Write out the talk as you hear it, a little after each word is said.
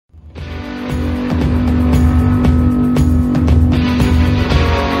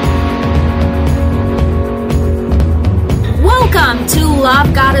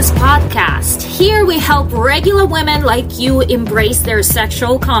Goddess podcast. Here we help regular women like you embrace their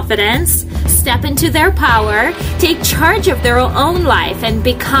sexual confidence, step into their power, take charge of their own life, and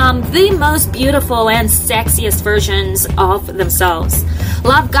become the most beautiful and sexiest versions of themselves.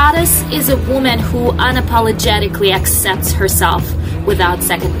 Love Goddess is a woman who unapologetically accepts herself without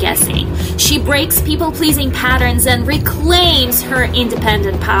second guessing. She breaks people-pleasing patterns and reclaims her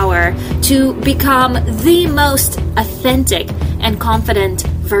independent power to become the most authentic and confident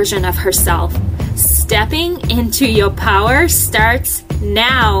version of herself. Stepping into your power starts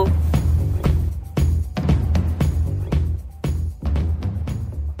now.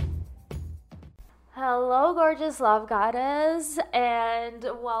 Hello, gorgeous Love Goddess, and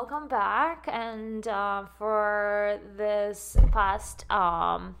welcome back. And for this past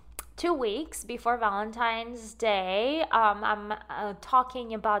 2 weeks before Valentine's Day, I'm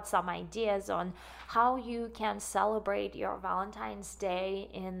talking about some ideas on how you can celebrate your Valentine's Day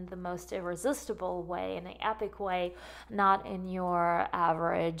in the most irresistible way, in an epic way, not in your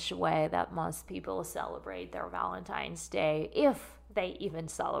average way that most people celebrate their Valentine's Day, if they even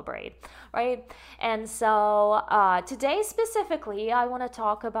celebrate, right? And so today specifically, I want to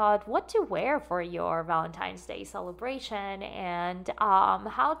talk about what to wear for your Valentine's Day celebration and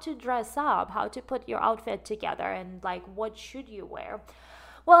how to dress up, how to put your outfit together, and like what should you wear.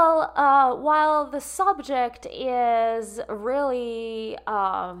 Well, while the subject is really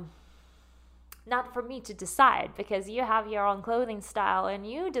not for me to decide, because you have your own clothing style and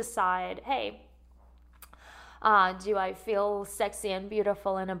you decide, hey, do I feel sexy and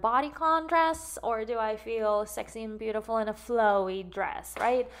beautiful in a bodycon dress, or do I feel sexy and beautiful in a flowy dress,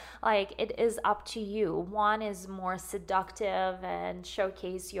 right? Like, it is up to you. One is more seductive and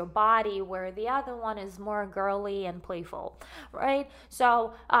showcase your body, where the other one is more girly and playful, right?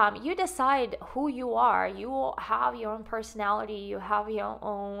 So you decide who you are. You have your own personality. You have your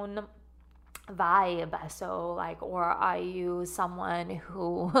own vibe. So like, or are you someone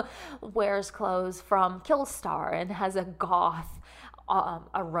who wears clothes from Killstar and has a goth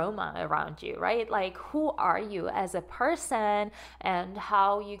aroma around you, right? Like, who are you as a person, and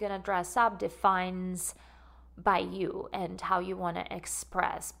how you're gonna dress up defines by you and how you want to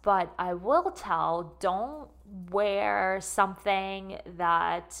express. But I will tell, don't wear something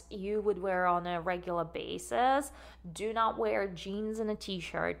that you would wear on a regular basis. Do not wear jeans and a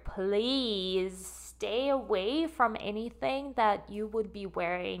t-shirt. Please stay away from anything that you would be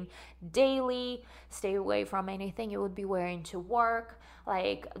wearing daily. Stay away from anything you would be wearing to work.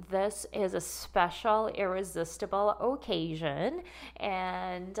 Like, this is a special, irresistible occasion,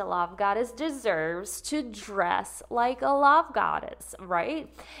 and a Love Goddess deserves to dress like a Love Goddess, right?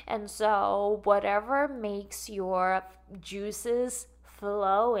 And so whatever makes your juices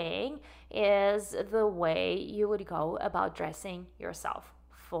flowing is the way you would go about dressing yourself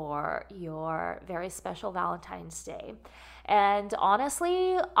for your very special Valentine's Day. And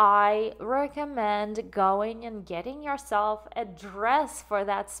honestly, I recommend going and getting yourself a dress for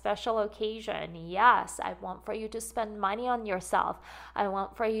that special occasion. Yes, I want for you to spend money on yourself. I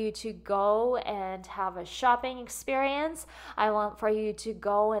want for you to go and have a shopping experience. I want for you to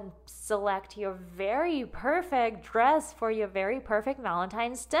go and select your very perfect dress for your very perfect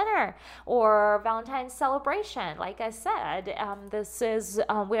Valentine's dinner or Valentine's celebration. Like I said,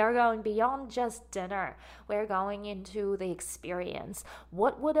 we are going beyond just dinner. We're going into the experience.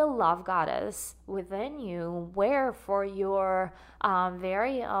 What would a Love Goddess within you wear for your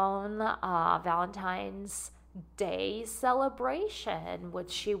very own Valentine's Day celebration?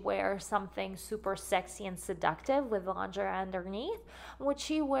 Would she wear something super sexy and seductive with lingerie underneath? Would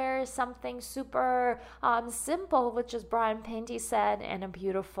she wear something super simple, which, as Brian Pinty said, and a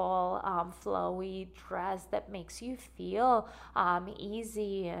beautiful flowy dress that makes you feel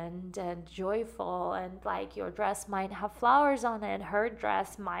easy and joyful, and like your dress might have flowers on it, her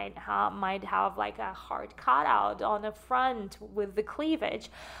dress might have like a heart cutout on the front with the cleavage.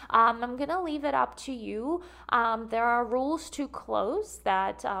 I'm gonna leave it up to you. There are rules to clothes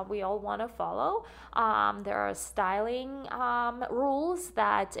that we all want to follow. There are styling rules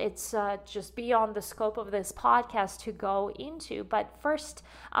that it's just beyond the scope of this podcast to go into. But first,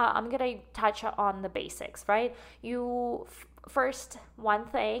 I'm going to touch on the basics, right? First, one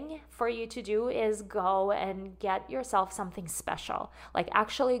thing for you to do is go and get yourself something special. Like,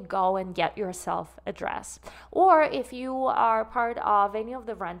 actually go and get yourself a dress. Or if you are part of any of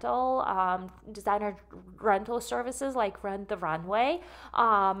the designer rental services like Rent the Runway,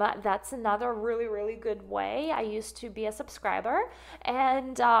 that's another really, really good way. I used to be a subscriber,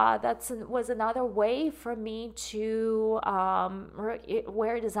 and was another way for me to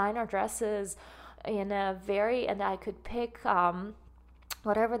wear designer dresses and I could pick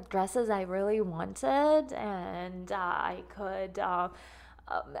whatever dresses I really wanted, and I could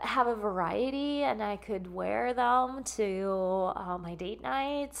have a variety, and I could wear them to my date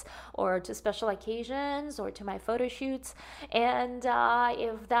nights or to special occasions or to my photo shoots. And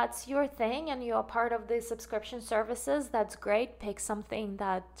if that's your thing and you're part of the subscription services, that's great. Pick something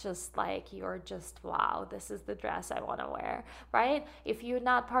that just like you're just, wow, this is the dress I want to wear, right? If you're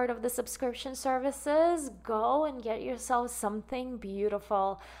not part of the subscription services, go and get yourself something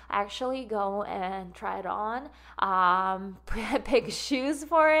beautiful. Actually, go and try it on. Pick shoes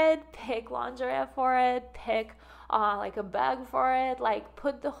for it, pick lingerie for it, pick like a bag for it, like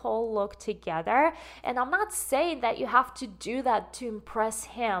put the whole look together. And I'm not saying that you have to do that to impress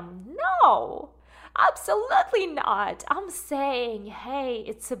him. No, absolutely not. I'm saying, hey,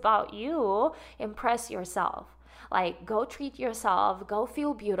 it's about you. Impress yourself. Like, go treat yourself, go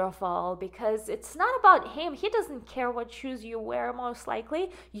feel beautiful, because it's not about him. He doesn't care what shoes you wear, most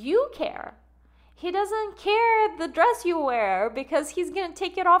likely. You care. He doesn't care the dress you wear because he's going to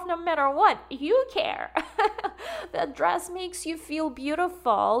take it off no matter what. You care. The dress makes you feel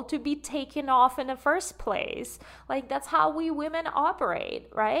beautiful to be taken off in the first place. Like, that's how we women operate,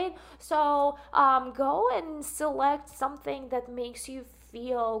 right? So go and select something that makes you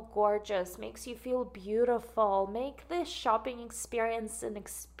feel gorgeous, makes you feel beautiful. Make this shopping experience an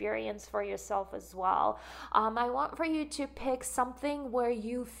experience for yourself as well. I want for you to pick something where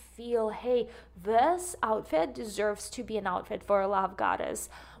you feel, hey, this outfit deserves to be an outfit for a love goddess.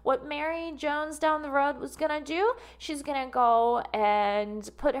 What Mary Jones down the road was gonna do, she's gonna go and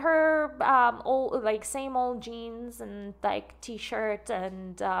put her old, like, same old jeans and like t-shirt,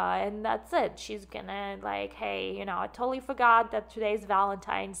 and that's it. She's gonna like, hey, you know, I totally forgot that today's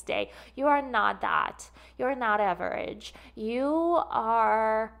Valentine's Day. You are not that. You're not average. You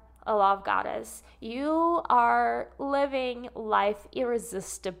are a love goddess. You are living life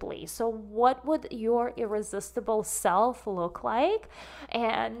irresistibly. So what would your irresistible self look like?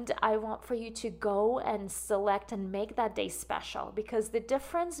 And I want for you to go and select and make that day special, because the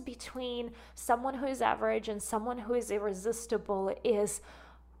difference between someone who is average and someone who is irresistible is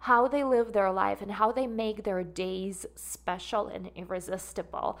how they live their life and how they make their days special and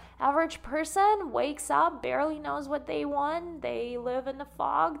irresistible. Average person wakes up, barely knows what they want. They live in the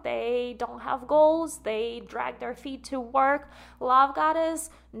fog. They don't have goals. They drag their feet to work. Love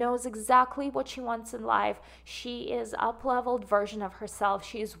goddess knows exactly what she wants in life. She is up-leveled version of herself.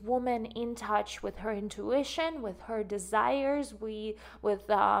 She is woman in touch with her intuition, with her desires, with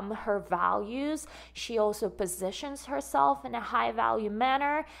her values. She also positions herself in a high-value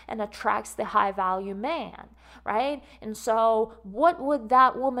manner and attracts the high-value man, right? And so what would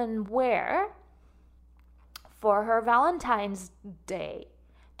that woman wear for her Valentine's Day?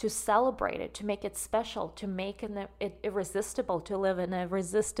 To celebrate it, to make it special, to make it irresistible, to live an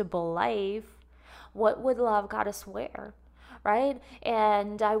irresistible life. What would love goddess wear, right?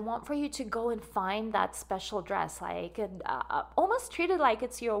 And I want for you to go and find that special dress, like, and almost treat it like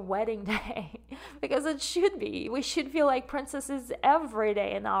it's your wedding day, because it should be. We should feel like princesses every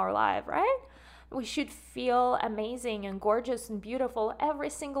day in our life, right? We should feel amazing and gorgeous and beautiful every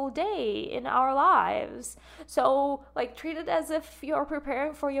single day in our lives. So, like, treat it as if you're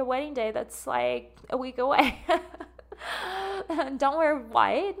preparing for your wedding day that's like a week away. Don't wear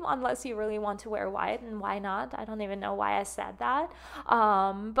white unless you really want to wear white, and why not? I don't even know why I said that.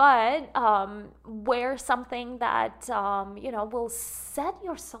 But wear something that will set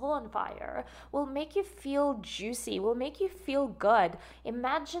your soul on fire, will make you feel juicy, will make you feel good.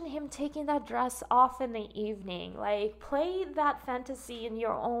 Imagine him taking that dress off in the evening. Like, play that fantasy in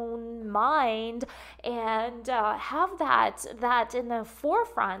your own mind, and have that in the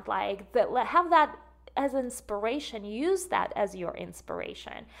forefront. Like, have that as inspiration. Use that as your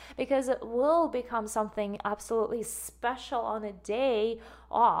inspiration, because it will become something absolutely special on a day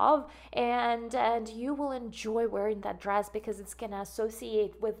of, and you will enjoy wearing that dress, because it's going to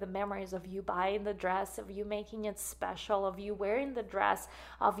associate with the memories of you buying the dress, of you making it special, of you wearing the dress,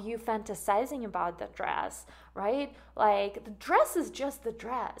 of you fantasizing about the dress, right? Like, the dress is just the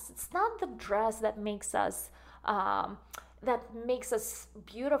dress. It's not the dress that makes us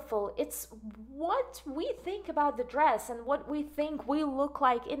beautiful. It's what we think about the dress and what we think we look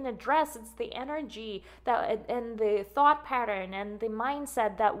like in the dress. It's the energy that and the thought pattern and the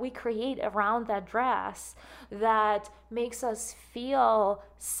mindset that we create around that dress that makes us feel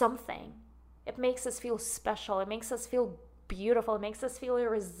something. It makes us feel special. It makes us feel beautiful. It makes us feel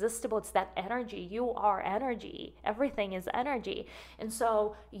irresistible. It's that energy. You are energy. Everything is energy. And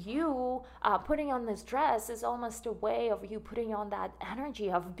so you putting on this dress is almost a way of you putting on that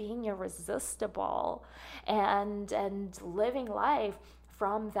energy of being irresistible and living life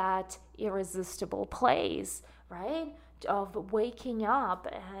from that irresistible place, right? Of waking up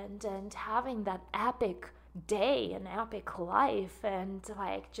and having that epic day, an epic life, and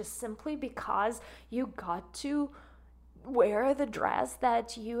like just simply because you got to wear the dress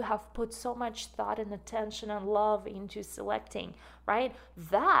that you have put so much thought and attention and love into selecting, right?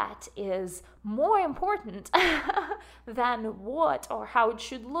 That is more important than what or how it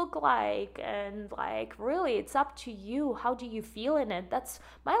should look like. And like, really, it's up to you. How do you feel in it? That's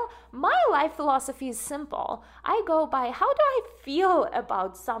my life philosophy is simple. I go by, how do I feel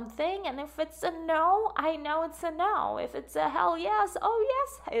about something? And if it's a no, I know it's a no. If it's a hell yes, oh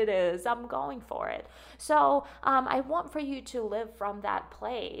yes, it is. I'm going for it. So I want for you to live from that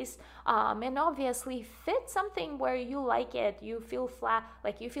place, and obviously fit something where you like it, you feel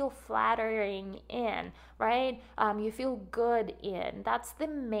flattering in, right? You feel good in. That's the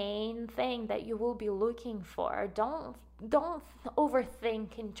main thing that you will be looking for. Don't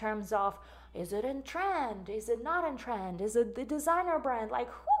overthink in terms of, is it in trend? Is it not in trend? Is it the designer brand? Like,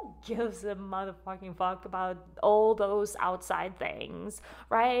 who gives a motherfucking fuck about all those outside things,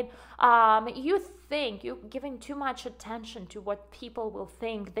 right? You think you're giving too much attention to what people will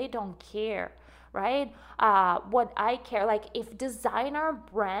think. They don't care, right? What I care, like, if designer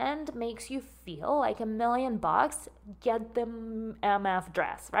brand makes you feel like $1 million, get the MF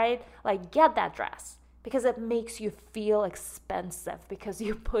dress, right? Like, get that dress. Because it makes you feel expensive because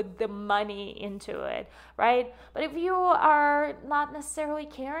you put the money into it, right? But if you are not necessarily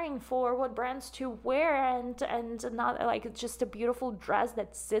caring for what brands to wear and not like, it's just a beautiful dress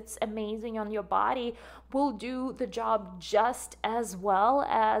that sits amazing on your body, will do the job just as well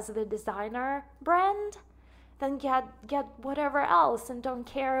as the designer brand, then get whatever else and don't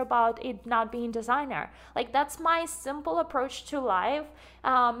care about it not being designer. Like, that's my simple approach to life.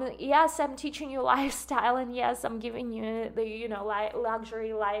 Yes, I'm teaching you lifestyle, and yes, I'm giving you the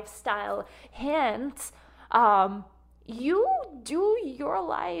luxury lifestyle hints. You do your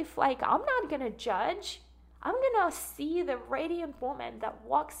life. Like, I'm not gonna judge. I'm gonna see the radiant woman that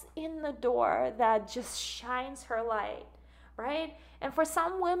walks in the door that just shines her light, right? And for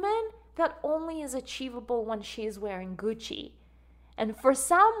some women, that only is achievable when she is wearing Gucci. And for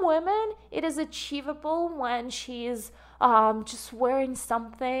some women, it is achievable when she is just wearing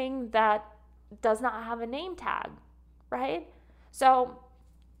something that does not have a name tag, right? So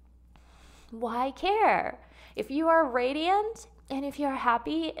why care? If you are radiant and if you're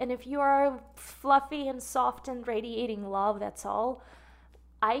happy and if you are fluffy and soft and radiating love, that's all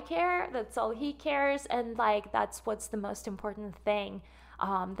I care, that's all he cares, and like, that's what's the most important thing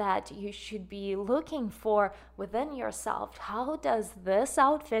that you should be looking for within yourself. How does this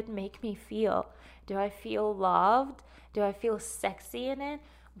outfit make me feel? Do I feel loved? Do I feel sexy in it?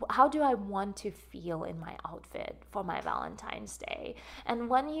 How do I want to feel in my outfit for my Valentine's Day? And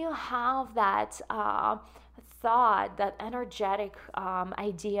when you have that thought, that energetic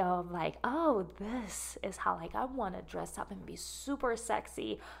idea of like, oh, this is how like I want to dress up and be super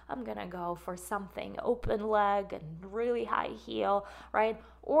sexy, I'm gonna go for something open leg and really high heel, right?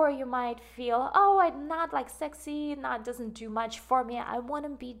 Or you might feel, oh, I'm not like sexy, doesn't do much for me. I want to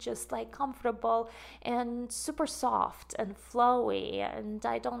be just like comfortable and super soft and flowy, and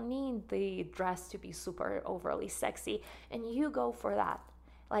I don't need the dress to be super overly sexy. And you go for that.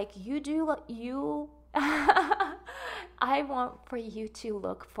 Like, you do you. I want for you to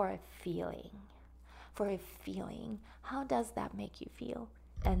look for a feeling. How does that make you feel?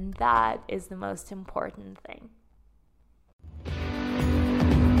 And that is the most important thing.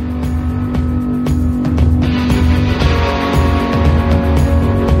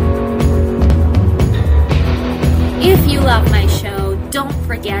 If you love my show, don't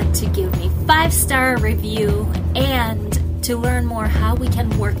forget to give me 5-star review, and to learn more how we can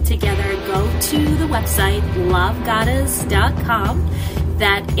work together, go to the website lovegoddess.com.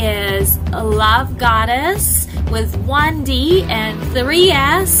 That is Love Goddess with 1D and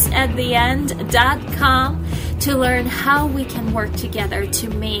 3S at the end.com, to learn how we can work together to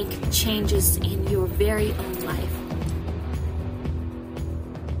make changes in your very own life.